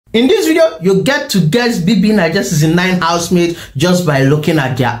In this video, you get to guess BBnaija season 9 housemates just by looking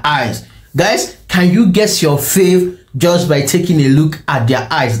at their eyes. Guys, can you guess your fave just by taking a look at their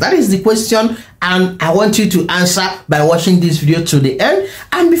eyes? That is the question, and I want you to answer by watching this video to the end.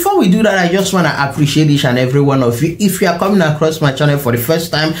 And before we do that, I just want to appreciate each and every one of you. If you are coming across my channel for the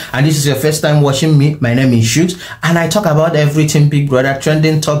first time and this is your first time watching me, my name is Chuks, and I talk about everything Big Brother,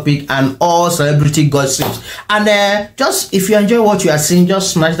 trending topic, and all celebrity gossips. And just if you enjoy what you are seeing,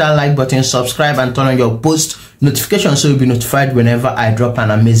 just smash that like button, subscribe, and turn on your post notification so you'll be notified whenever I drop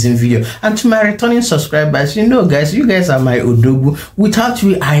an amazing video. And to my returning subscribers, you know guys, you guys are my odogu. Without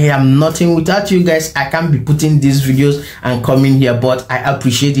you, I am nothing. Without you guys, I can't be putting these videos and coming here. But I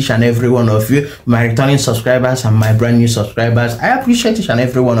appreciate each and every one of you, my returning subscribers and my brand new subscribers. I appreciate each and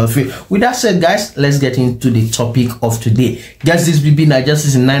every one of you. With that said, guys, let's get into the topic of today. Guess this BBnaija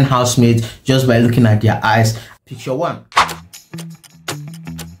season 9 housemates just by looking at their eyes. Picture 1.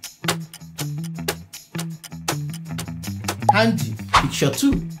 Angie, picture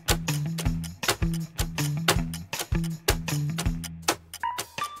 2.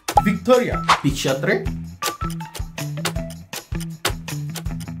 Victoria, picture 3.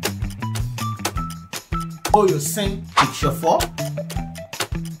 Oyosin, picture 4.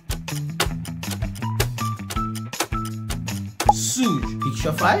 Suj,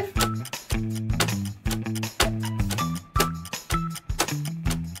 picture 5.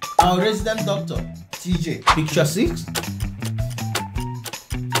 Our resident doctor, TJ, picture 6.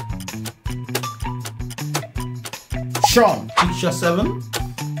 Sean, picture 7.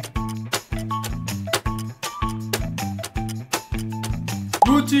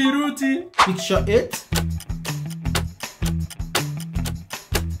 Ruti, picture 8.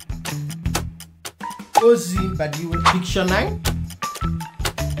 Ozzy Badiwe, picture 9.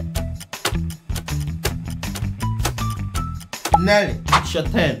 Nelly, picture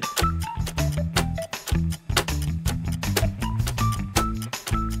 10.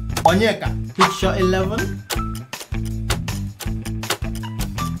 Onyeka, picture 11.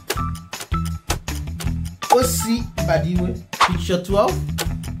 Osi Badiwe, picture 12.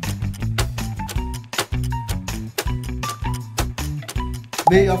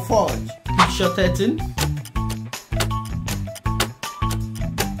 Mayor Forge, picture 13.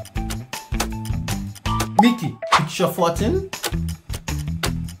 Mickey, picture 14.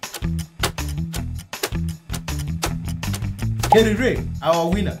 Kerry Ray, our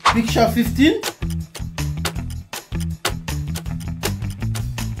winner, picture 15.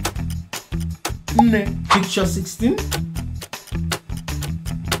 Nne, picture 16.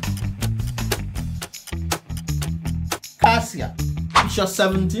 Cassia, picture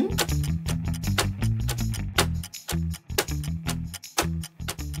 17.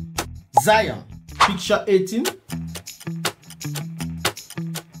 Zion, picture 18.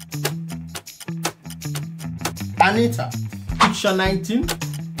 Anita, picture 19.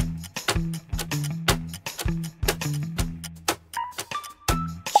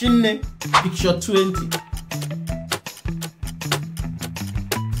 Chinne, picture 20.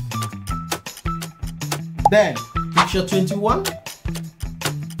 Ben, picture 21.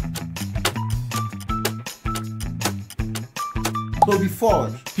 Toby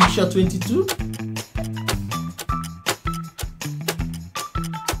Forge, picture 22.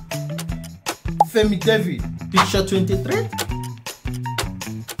 Femi David, picture 23.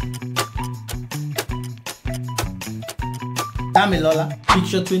 Damilola,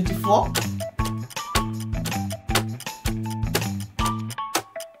 picture 24.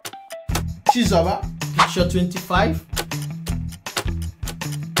 Chizoba, picture 25.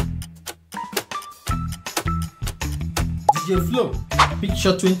 DJ Flo,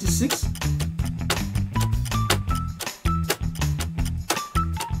 picture 26.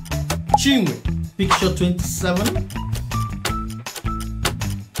 Chinwe, picture 27.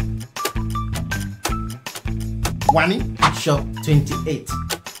 Wani, picture 28.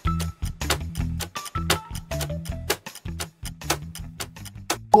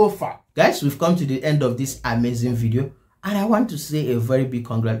 So far, guys, we've come to the end of this amazing video, and I want to say a very big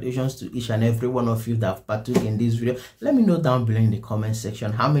congratulations to each and every one of you that have partook in this video. Let me know down below in the comment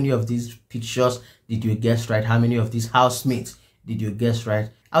section how many of these pictures did you guess right, how many of these housemates did you guess right.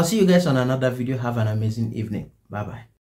 I'll see you guys on another video. Have an amazing evening. Bye bye.